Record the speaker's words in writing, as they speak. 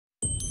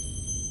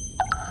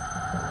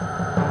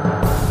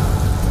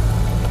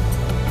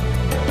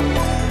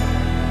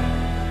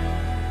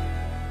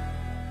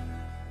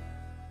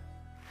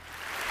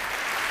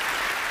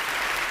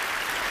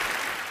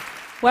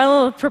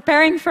Well,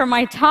 preparing for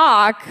my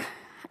talk,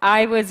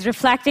 I was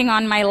reflecting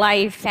on my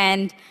life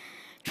and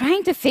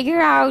trying to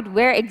figure out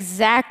where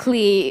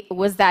exactly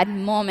was that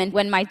moment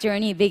when my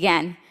journey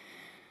began.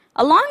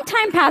 A long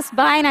time passed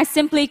by, and I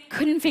simply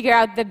couldn't figure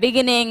out the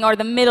beginning or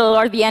the middle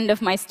or the end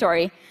of my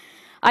story.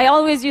 I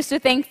always used to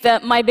think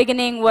that my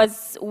beginning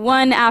was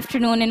one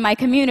afternoon in my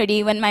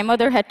community when my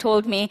mother had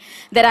told me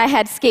that I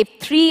had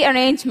escaped 3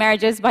 arranged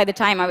marriages by the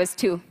time I was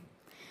 2.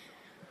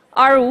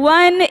 Or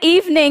one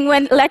evening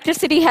when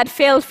electricity had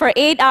failed for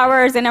 8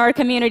 hours in our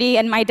community,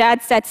 and my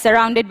dad sat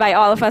surrounded by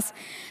all of us,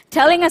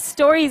 telling us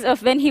stories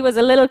of when he was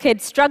a little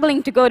kid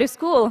struggling to go to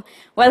school,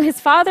 while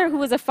his father, who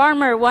was a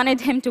farmer,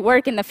 wanted him to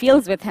work in the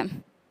fields with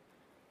him.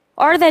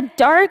 Or that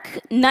dark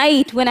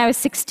night when I was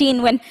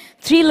 16, when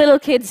 3 little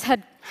kids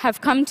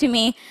have come to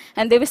me,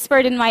 and they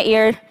whispered in my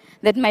ear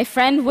that my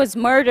friend was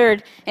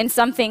murdered in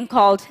something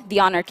called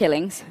the honor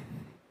killings.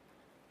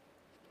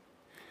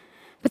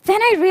 But then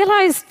I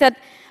realized that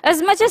as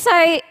much as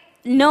I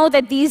know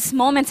that these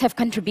moments have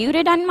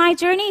contributed on my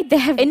journey, they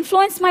have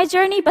influenced my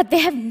journey, but they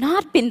have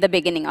not been the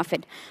beginning of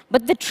it.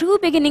 But the true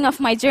beginning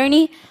of my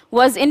journey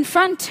was in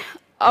front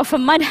of a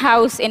mud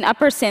house in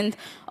Upper Sindh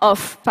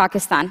of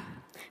Pakistan,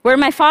 where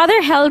my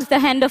father held the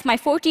hand of my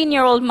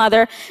 14-year-old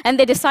mother, and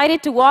they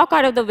decided to walk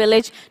out of the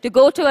village to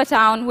go to a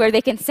town where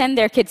they can send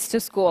their kids to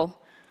school.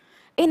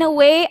 In a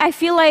way, I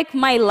feel like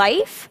my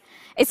life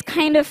is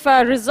kind of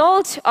a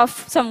result of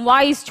some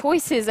wise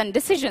choices and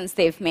decisions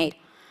they've made.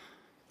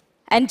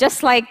 And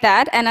just like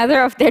that,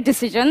 another of their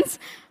decisions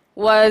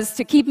was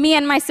to keep me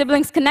and my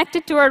siblings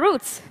connected to our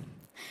roots.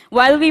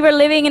 While we were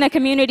living in a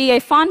community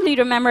I fondly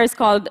remember is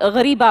called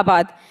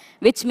Gharibabad,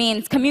 which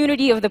means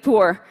community of the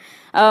poor.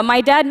 My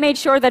dad made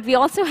sure that we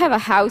also have a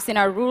house in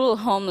our rural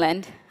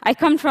homeland. I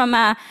come from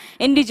an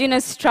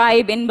indigenous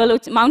tribe in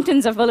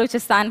mountains of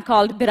Balochistan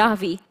called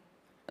Brahvi.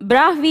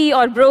 Brahvi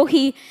or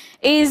Brohi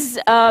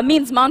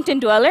means mountain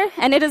dweller,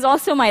 and it is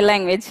also my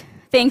language.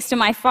 Thanks to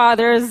my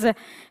father's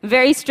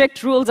very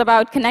strict rules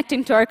about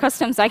connecting to our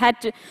customs, I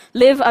had to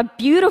live a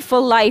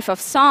beautiful life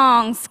of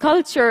songs,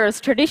 cultures,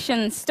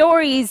 traditions,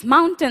 stories,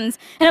 mountains,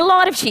 and a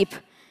lot of sheep.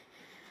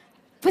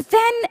 But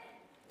then,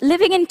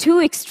 living in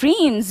 2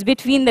 extremes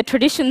between the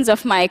traditions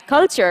of my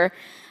culture,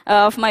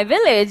 of my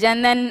village,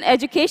 and then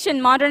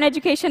education, modern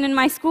education in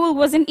my school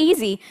wasn't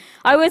easy.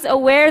 I was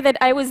aware that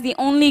I was the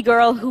only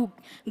girl who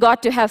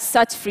got to have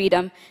such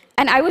freedom,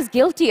 and I was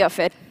guilty of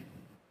it.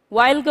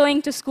 While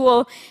going to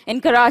school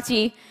in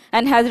Karachi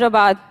and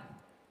Hyderabad,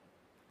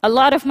 a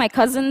lot of my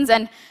cousins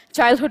and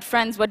childhood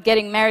friends were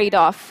getting married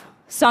off,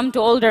 some to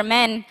older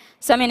men,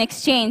 some in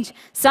exchange,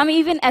 some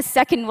even as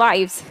second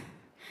wives.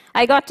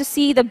 I got to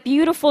see the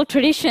beautiful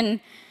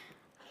tradition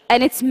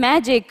and its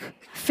magic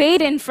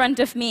fade in front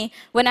of me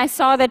when I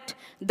saw that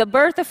the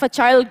birth of a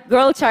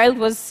girl child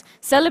was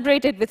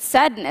celebrated with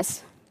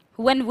sadness,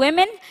 when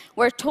women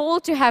were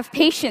told to have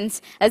patience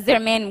as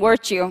their main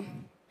virtue.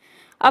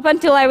 Up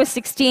until I was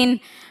 16,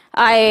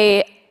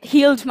 I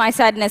healed my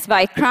sadness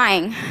by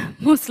crying,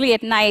 mostly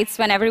at nights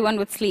when everyone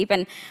would sleep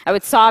and I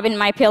would sob in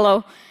my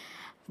pillow.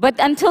 But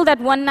until that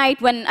one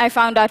night when I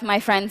found out my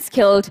friends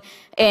killed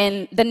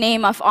in the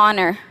name of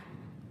honor.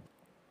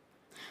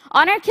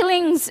 Honor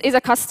killings is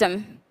a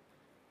custom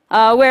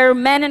where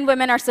men and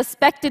women are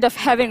suspected of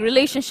having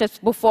relationships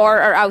before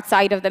or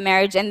outside of the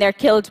marriage, and they're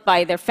killed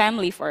by their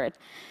family for it.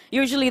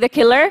 Usually the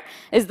killer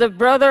is the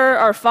brother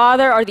or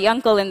father or the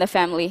uncle in the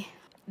family.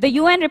 The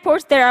UN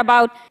reports there are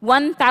about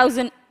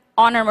 1,000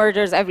 honor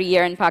murders every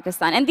year in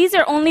Pakistan, and these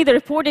are only the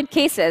reported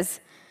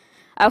cases.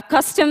 A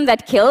custom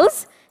that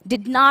kills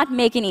did not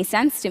make any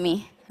sense to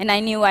me, and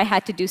I knew I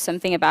had to do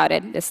something about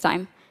it this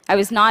time. I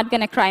was not going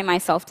to cry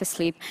myself to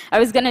sleep. I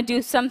was going to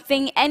do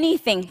something,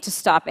 anything to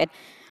stop it.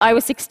 I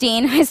was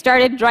 16. I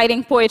started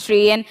writing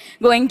poetry and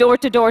going door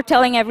to door,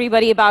 telling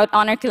everybody about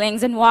honor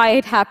killings and why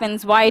it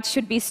happens, why it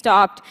should be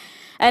stopped,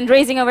 and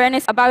raising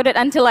awareness about it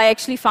until I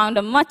actually found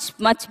a much,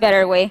 much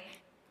better way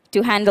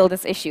to handle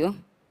this issue.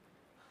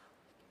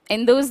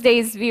 In those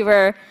days, we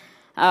were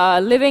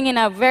living in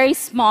a very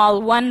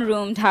small,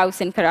 one-roomed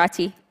house in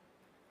Karachi.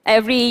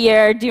 Every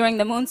year during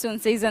the monsoon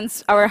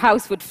seasons, our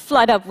house would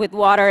flood up with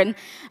water and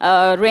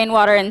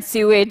rainwater and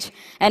sewage,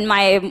 and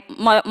my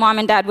mom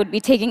and dad would be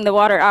taking the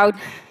water out.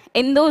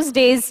 In those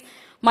days,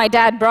 my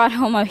dad brought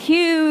home a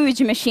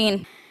huge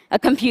machine, a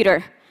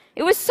computer.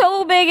 It was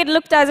so big, it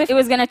looked as if it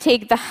was going to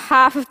take the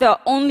half of the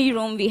only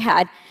room we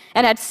had,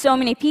 and had so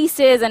many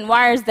pieces and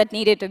wires that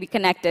needed to be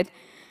connected.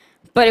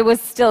 But it was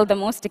still the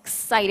most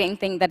exciting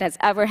thing that has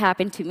ever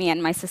happened to me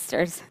and my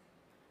sisters.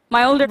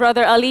 My older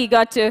brother, Ali,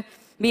 got to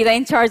be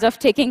in charge of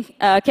taking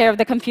care of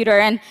the computer,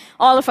 and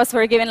all of us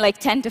were given like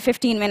 10 to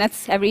 15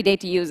 minutes every day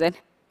to use it.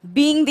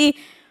 Being the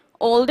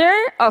older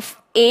of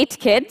 8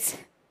 kids,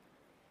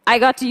 I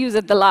got to use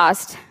it the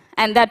last,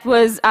 and that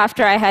was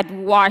after I had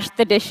washed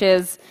the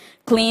dishes,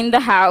 cleaned the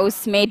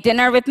house, made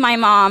dinner with my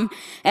mom,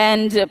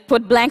 and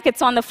put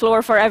blankets on the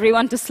floor for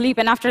everyone to sleep.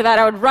 And after that,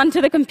 I would run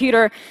to the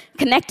computer,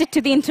 connect it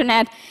to the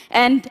internet,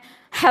 and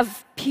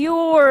have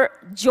pure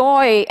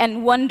joy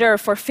and wonder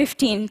for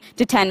 15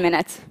 to 10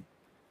 minutes.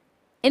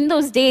 In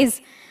those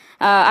days,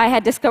 I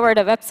had discovered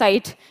a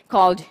website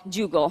called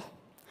Jugo.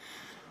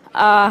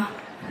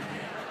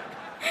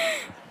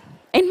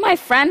 In my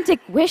frantic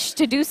wish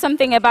to do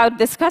something about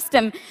this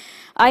custom,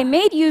 I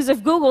made use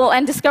of Google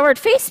and discovered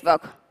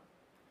Facebook,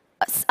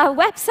 a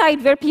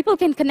website where people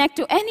can connect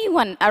to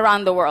anyone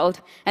around the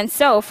world. And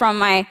so, from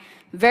my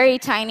very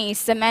tiny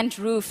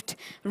cement-roofed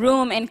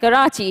room in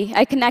Karachi,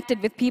 I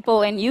connected with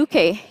people in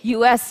UK,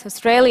 US,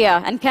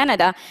 Australia, and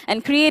Canada,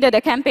 and created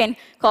a campaign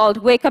called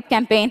Wake Up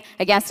Campaign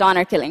Against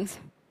Honor Killings.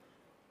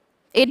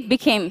 It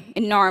became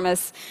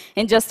enormous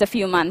in just a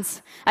few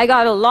months. I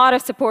got a lot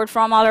of support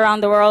from all around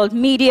the world.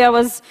 Media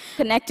was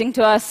connecting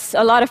to us.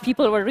 A lot of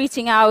people were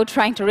reaching out,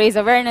 trying to raise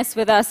awareness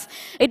with us.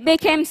 It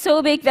became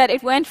so big that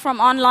it went from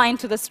online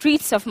to the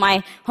streets of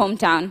my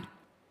hometown,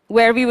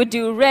 where we would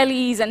do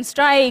rallies and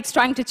strikes,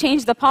 trying to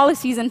change the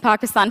policies in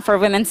Pakistan for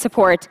women's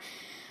support.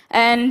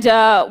 And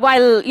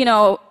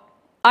while,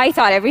 I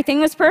thought everything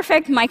was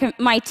perfect,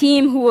 my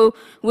team, who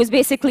was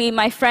basically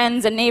my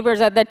friends and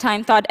neighbors at that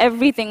time, thought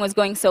everything was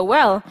going so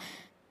well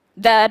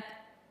that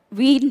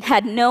we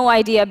had no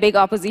idea big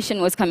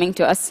opposition was coming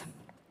to us.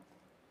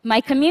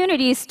 My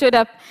community stood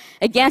up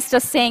against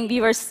us, saying we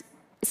were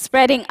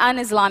spreading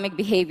un-Islamic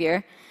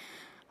behavior.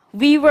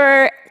 We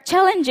were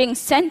challenging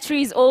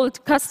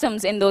centuries-old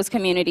customs in those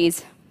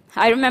communities.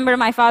 I remember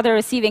my father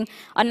receiving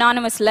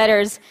anonymous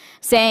letters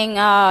saying,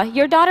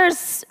 your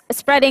daughter's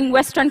spreading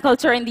Western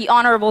culture in the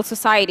honorable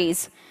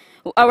societies.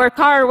 Our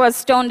car was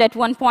stoned at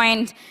one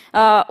point.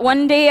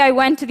 One day I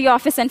went to the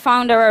office and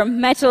found our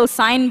metal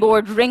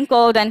signboard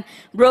wrinkled and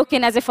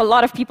broken, as if a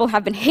lot of people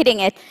have been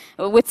hitting it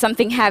with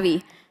something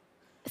heavy.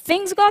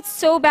 Things got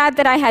so bad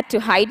that I had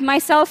to hide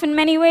myself in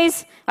many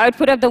ways. I would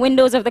put up the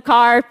windows of the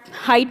car,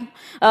 hide,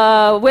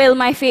 veil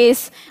my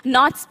face,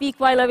 not speak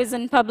while I was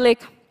in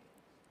public.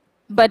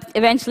 But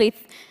eventually,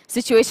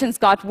 situations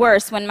got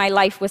worse when my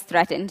life was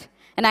threatened,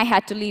 and I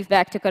had to leave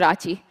back to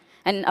Karachi,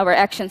 and our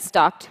action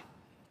stopped.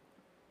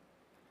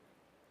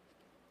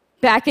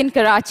 Back in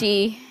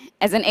Karachi,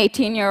 as an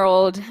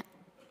 18-year-old,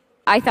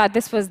 I thought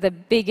this was the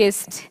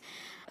biggest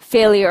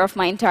failure of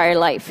my entire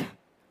life.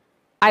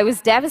 I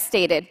was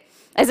devastated.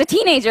 As a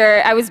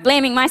teenager, I was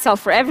blaming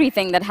myself for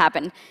everything that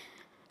happened.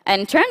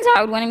 And turns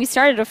out, when we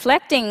started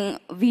reflecting,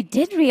 we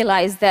did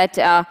realize that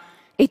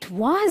it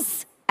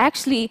was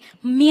actually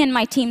me and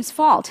my team's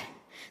fault.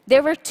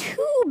 There were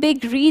two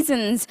big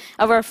reasons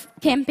our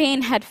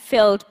campaign had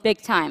failed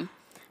big time.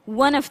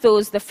 One of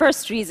those, the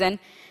first reason,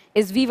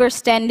 is we were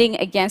standing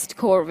against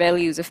core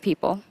values of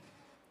people.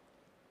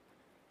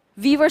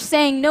 We were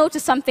saying no to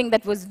something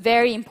that was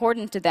very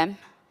important to them,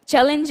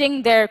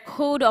 challenging their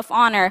code of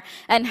honor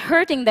and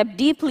hurting them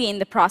deeply in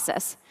the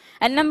process.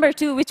 And number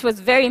two, which was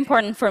very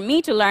important for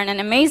me to learn and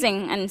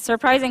amazing and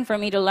surprising for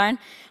me to learn,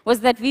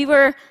 was that we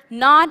were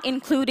not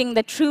including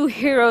the true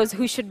heroes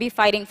who should be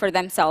fighting for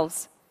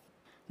themselves.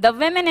 The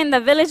women in the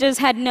villages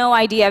had no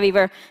idea we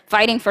were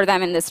fighting for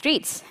them in the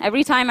streets.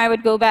 Every time I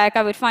would go back,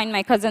 I would find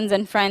my cousins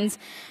and friends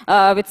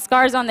with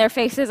scars on their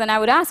faces, and I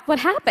would ask, what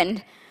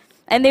happened?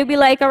 And they'd be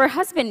like, our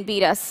husband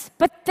beat us.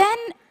 But then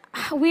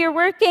we are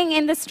working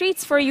in the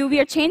streets for you.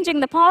 We are changing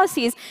the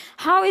policies.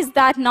 How is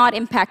that not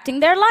impacting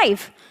their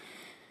life?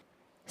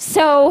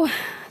 So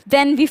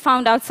then we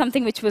found out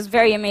something which was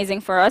very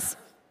amazing for us.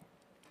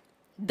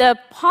 The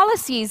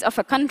policies of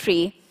a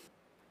country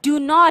do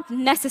not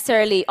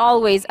necessarily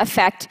always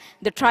affect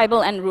the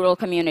tribal and rural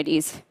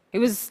communities. It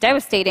was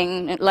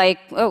devastating, like,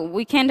 oh,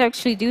 we can't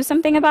actually do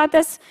something about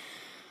this.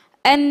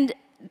 And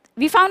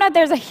we found out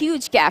there's a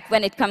huge gap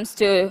when it comes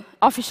to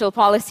official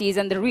policies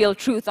and the real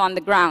truth on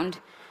the ground.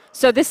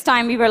 So this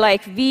time we were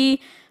like,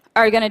 we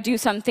are going to do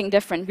something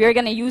different. We're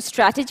going to use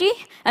strategy,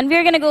 and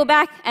we're going to go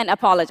back and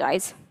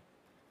apologize.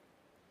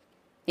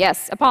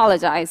 Yes,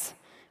 apologize.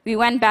 We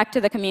went back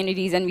to the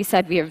communities and we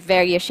said we are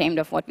very ashamed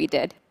of what we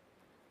did.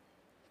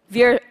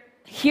 We're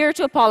here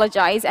to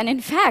apologize, and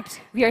in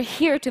fact, we are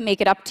here to make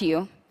it up to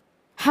you.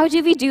 How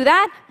do we do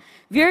that?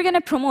 We're going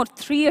to promote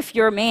 3 of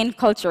your main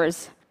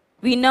cultures.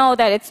 We know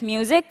that it's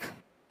music,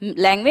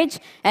 language,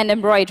 and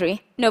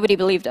embroidery. Nobody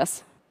believed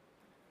us.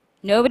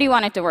 Nobody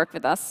wanted to work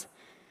with us.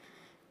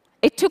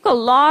 It took a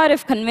lot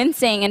of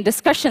convincing and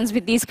discussions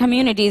with these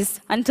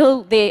communities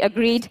until they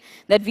agreed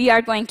that we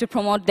are going to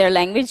promote their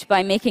language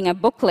by making a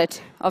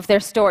booklet of their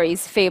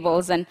stories,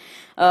 fables, and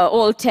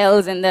old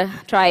tales in the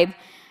tribe.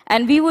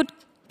 And we would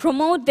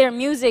promote their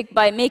music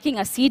by making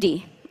a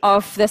CD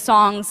of the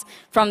songs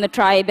from the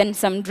tribe and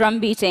some drum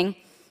beating.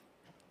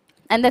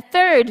 And the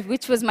third,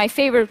 which was my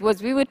favorite,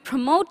 was we would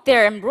promote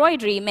their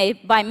embroidery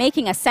by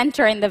making a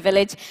center in the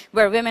village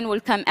where women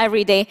would come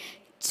every day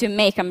to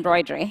make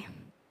embroidery.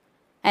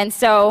 And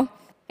so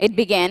it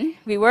began.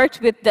 We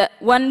worked with the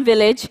one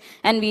village,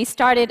 and we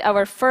started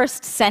our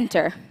first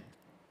center.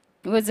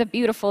 It was a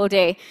beautiful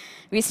day.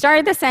 We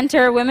started the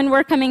center. Women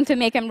were coming to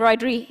make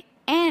embroidery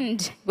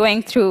and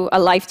going through a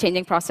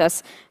life-changing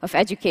process of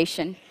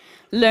education,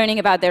 learning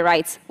about their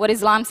rights, what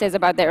Islam says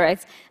about their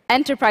rights,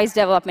 enterprise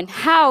development,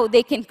 how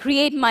they can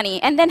create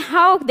money, and then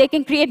how they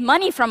can create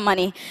money from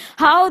money,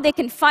 how they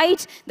can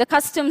fight the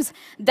customs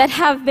that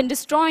have been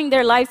destroying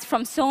their lives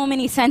from so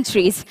many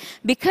centuries.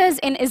 Because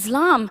in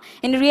Islam,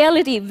 in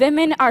reality,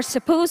 women are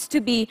supposed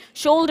to be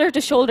shoulder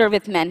to shoulder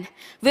with men.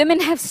 Women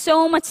have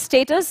so much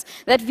status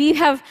that we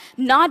have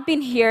not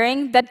been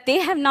hearing, that they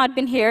have not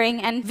been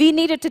hearing, and we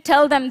needed to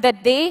tell them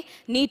that they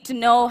need to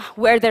know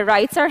where their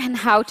rights are and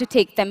how to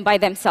take them by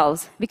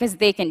themselves, because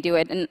they can do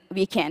it and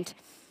we can't.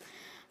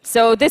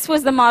 So this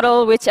was the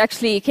model which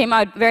actually came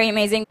out very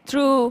amazing.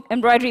 Through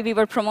embroidery, we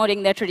were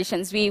promoting their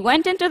traditions. We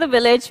went into the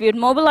village, we would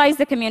mobilize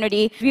the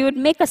community, we would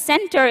make a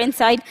center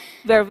inside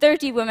where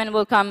 30 women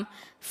will come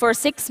for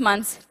 6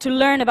 months to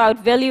learn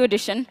about value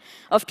addition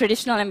of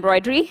traditional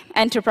embroidery,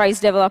 enterprise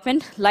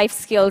development, life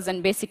skills,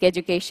 and basic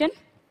education,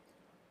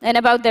 and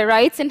about their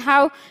rights and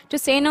how to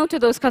say no to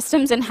those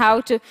customs and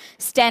how to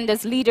stand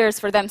as leaders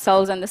for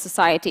themselves and the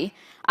society.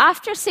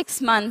 After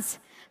 6 months,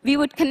 we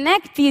would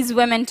connect these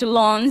women to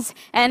loans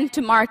and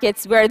to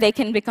markets where they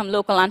can become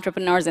local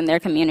entrepreneurs in their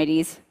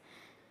communities.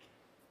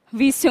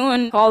 We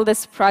soon call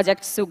this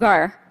project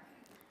Sugar.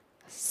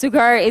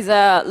 Sugar is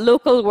a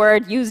local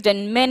word used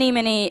in many,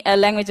 many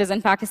languages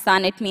in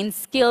Pakistan. It means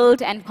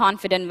skilled and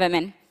confident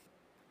women.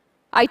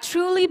 I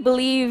truly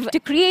believe to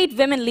create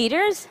women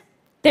leaders,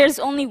 there's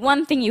only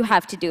one thing you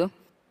have to do.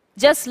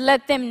 Just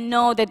let them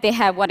know that they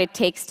have what it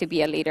takes to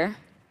be a leader.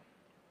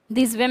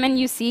 These women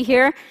you see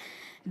here,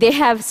 they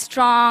have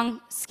strong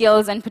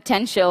skills and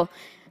potential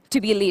to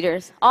be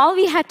leaders. All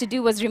we had to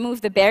do was remove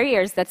the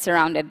barriers that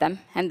surrounded them,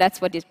 and that's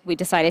what we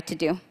decided to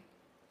do.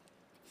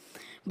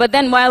 But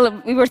then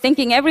while we were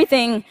thinking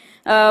everything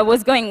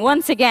was going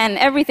once again,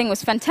 everything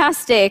was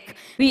fantastic,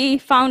 we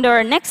found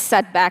our next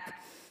setback.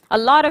 A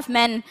lot of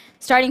men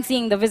starting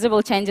seeing the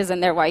visible changes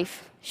in their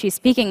wife. She's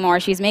speaking more,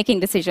 she's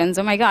making decisions.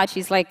 Oh my God,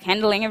 she's like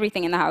handling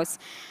everything in the house.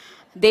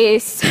 They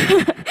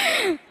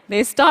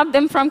stopped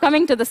them from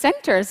coming to the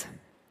centers.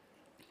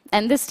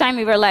 And this time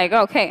we were like,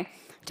 okay,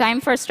 time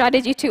for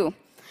strategy 2.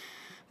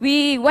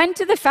 We went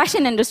to the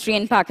fashion industry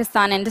in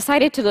Pakistan and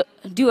decided to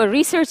do a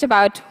research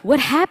about what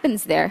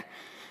happens there.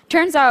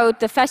 Turns out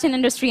the fashion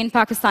industry in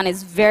Pakistan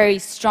is very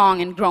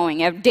strong and growing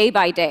day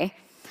by day.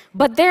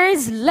 But there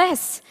is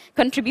less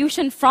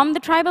contribution from the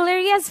tribal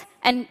areas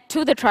and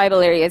to the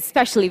tribal areas,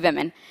 especially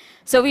women.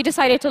 So we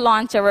decided to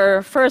launch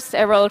our first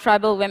ever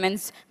tribal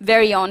women's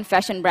very own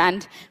fashion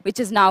brand, which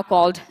is now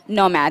called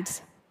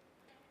Nomads.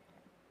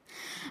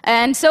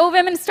 And so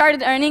women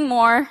started earning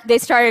more, they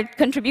started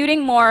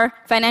contributing more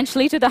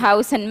financially to the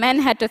house, and men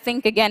had to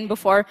think again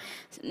before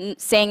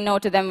saying no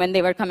to them when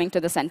they were coming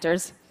to the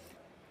centers.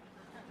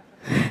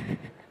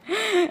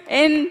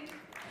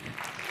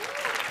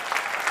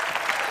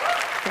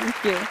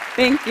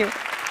 Thank you.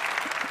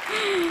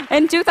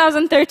 In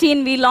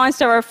 2013, we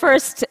launched our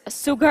first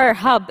Sugar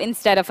hub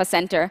instead of a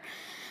center.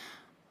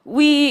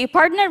 We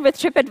partnered with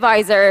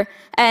TripAdvisor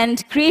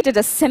and created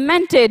a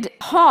cemented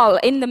hall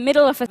in the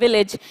middle of a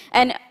village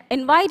and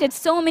invited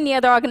so many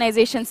other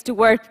organizations to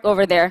work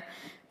over there.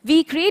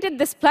 We created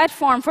this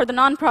platform for the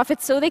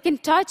nonprofits so they can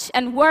touch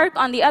and work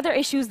on the other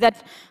issues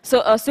that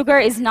Sugar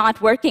is not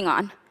working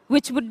on,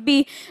 which would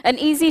be an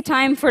easy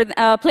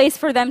place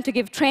for them to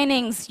give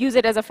trainings, use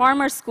it as a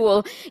farmer's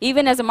school,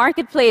 even as a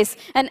marketplace,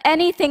 and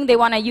anything they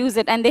want to use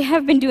it. And they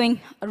have been doing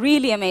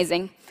really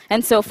amazing.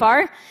 And so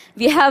far,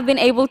 we have been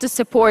able to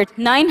support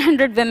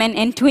 900 women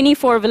in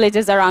 24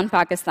 villages around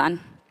Pakistan.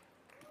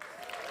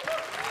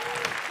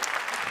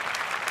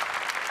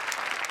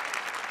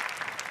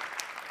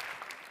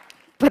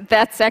 But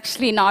that's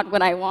actually not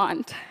what I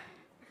want.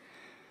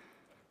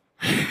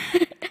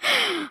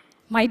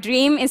 My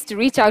dream is to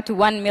reach out to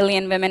 1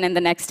 million women in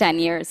the next 10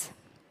 years.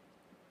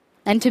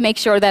 And to make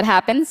sure that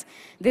happens,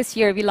 this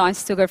year we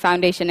launched Sugar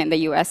Foundation in the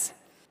US.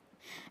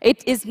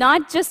 It is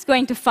not just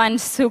going to fund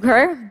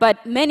Sugar,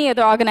 but many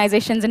other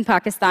organizations in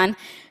Pakistan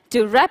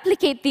to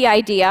replicate the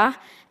idea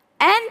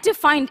and to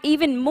find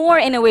even more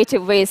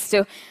innovative ways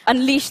to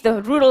unleash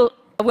the rural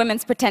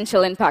women's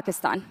potential in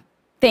Pakistan.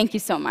 Thank you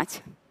so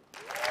much.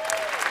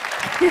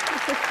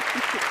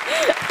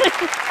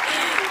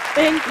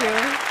 Thank you.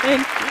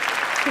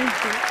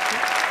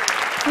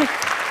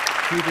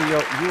 Khalida,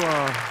 you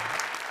are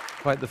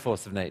quite the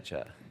force of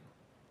nature.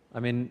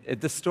 I mean,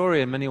 this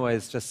story in many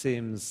ways just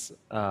seems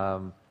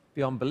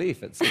beyond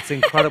belief. It's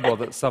incredible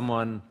that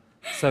someone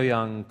so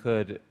young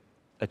could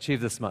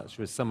achieve this much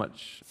with so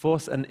much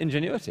force and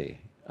ingenuity.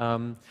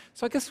 So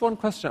I guess one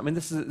question, I mean,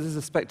 this is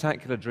a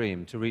spectacular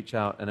dream to reach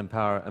out and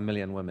empower 1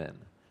 million women.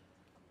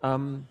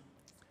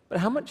 But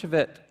how much of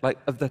it,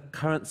 of the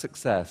current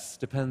success,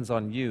 depends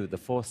on you, the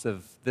force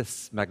of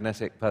this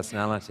magnetic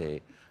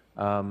personality?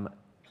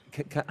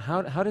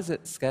 How does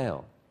it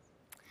scale?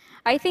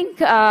 I think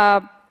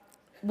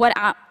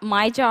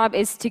my job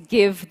is to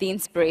give the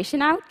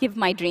inspiration out, give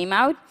my dream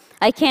out.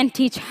 I can't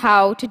teach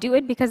how to do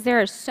it because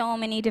there are so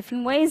many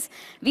different ways.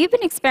 We've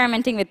been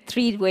experimenting with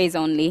 3 ways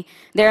only.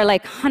 There are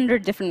like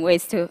 100 different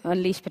ways to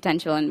unleash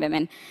potential in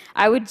women.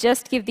 I would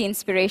just give the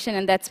inspiration,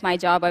 and that's my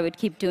job. I would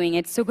keep doing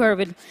it. Sugar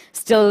will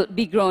still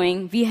be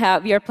growing. We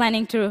are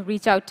planning to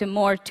reach out to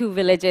more 2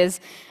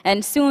 villages,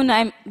 and soon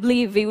I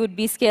believe we would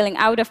be scaling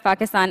out of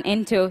Pakistan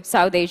into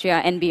South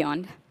Asia and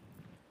beyond.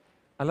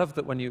 I love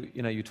that when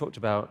you talked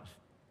about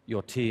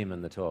your team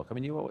in the talk. I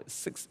mean, you were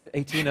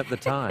 18 at the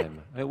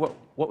time. I mean,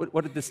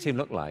 what did this team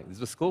look like? These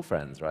were school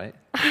friends, right?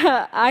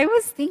 I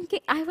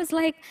was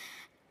like,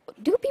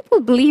 do people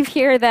believe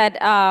here that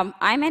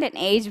I'm at an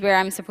age where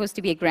I'm supposed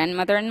to be a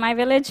grandmother in my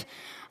village?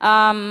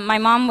 My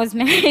mom was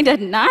married at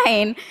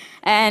 9,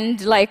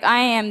 and like I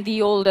am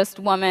the oldest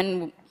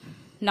woman,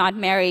 not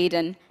married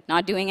and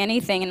not doing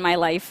anything in my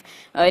life,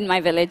 in my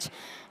village.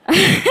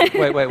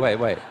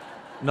 Wait.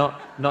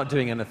 Not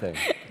doing anything.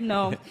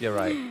 No. You're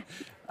right.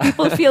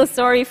 People feel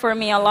sorry for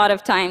me a lot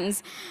of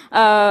times.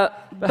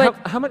 But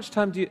how much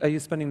time are you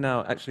spending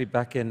now actually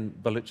back in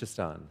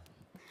Balochistan?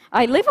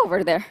 I live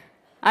over there.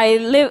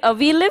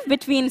 We live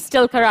between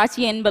still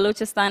Karachi and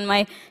Balochistan.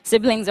 My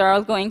siblings are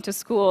all going to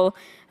school.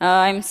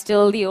 I'm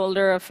still the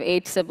older of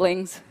 8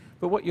 siblings.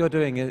 But what you're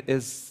doing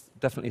is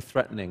definitely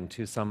threatening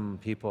to some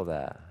people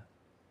there.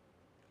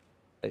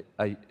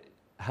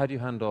 How do you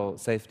handle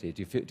safety?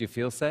 Do you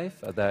feel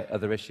safe? Are there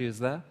other issues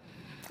there?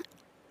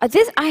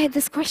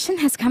 This question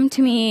has come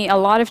to me a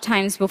lot of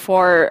times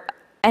before,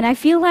 and I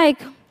feel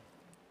like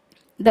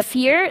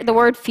the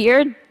word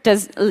fear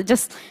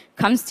just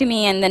comes to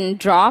me and then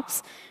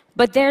drops.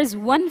 But there's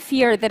one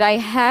fear that I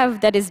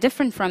have that is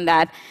different from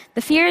that.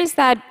 The fear is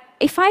that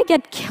if I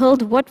get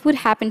killed, what would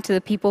happen to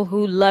the people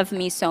who love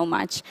me so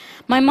much?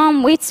 My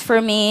mom waits for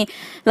me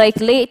like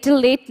till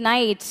late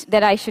night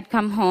that I should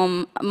come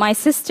home. My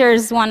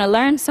sisters want to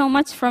learn so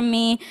much from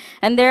me.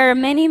 And there are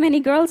many, many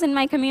girls in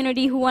my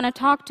community who want to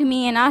talk to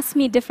me and ask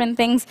me different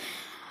things.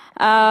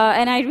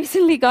 And I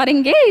recently got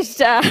engaged.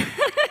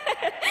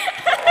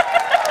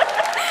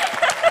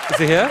 Is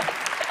he here?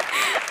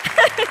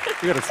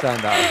 You got to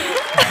stand up.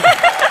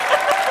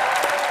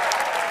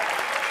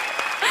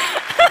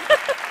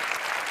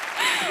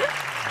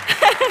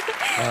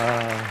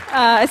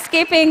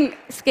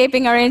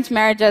 Escaping arranged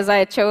marriages,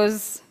 I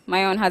chose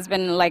my own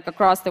husband like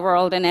across the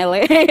world in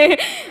LA.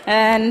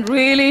 And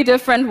really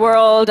different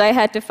world. I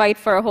had to fight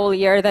for a whole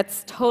year.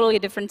 That's totally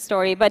different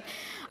story. But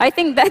I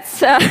think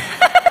that's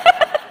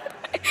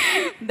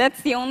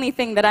that's the only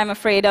thing that I'm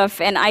afraid of.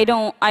 And I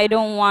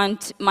don't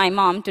want my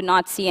mom to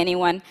not see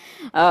anyone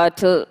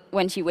till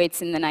when she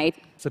waits in the night.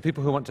 So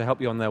people who want to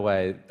help you on their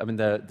way, I mean,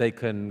 they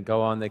can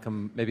go on, they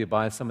can maybe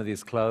buy some of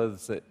these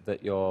clothes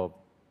that you're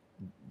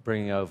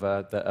bringing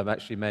over, that have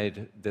actually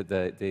made,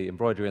 the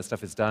embroidery and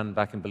stuff is done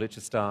back in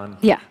Balochistan.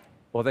 Yeah.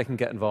 Or they can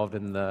get involved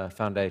in the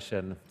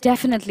foundation.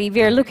 Definitely.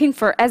 We are looking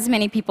for as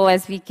many people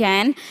as we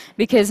can,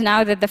 because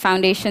now that the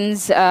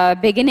foundation's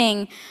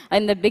beginning,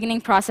 in the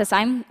beginning process,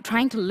 I'm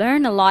trying to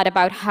learn a lot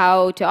about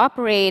how to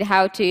operate,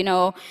 how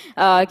to,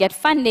 get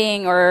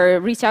funding or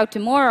reach out to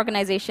more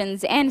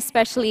organizations, and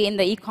especially in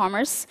the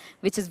e-commerce,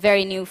 which is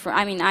very new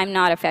I'm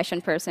not a fashion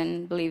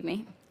person, believe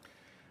me.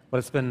 Well,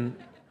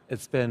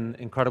 it's been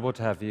incredible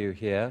to have you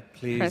here.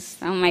 Please Chris,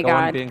 oh my go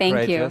God, on being thank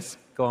courageous,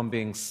 go on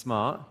being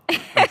smart,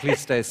 and please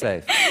stay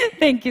safe.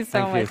 Thank you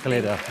so much. Thank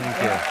you, Khalida.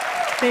 Thank you.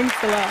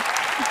 Thanks a lot.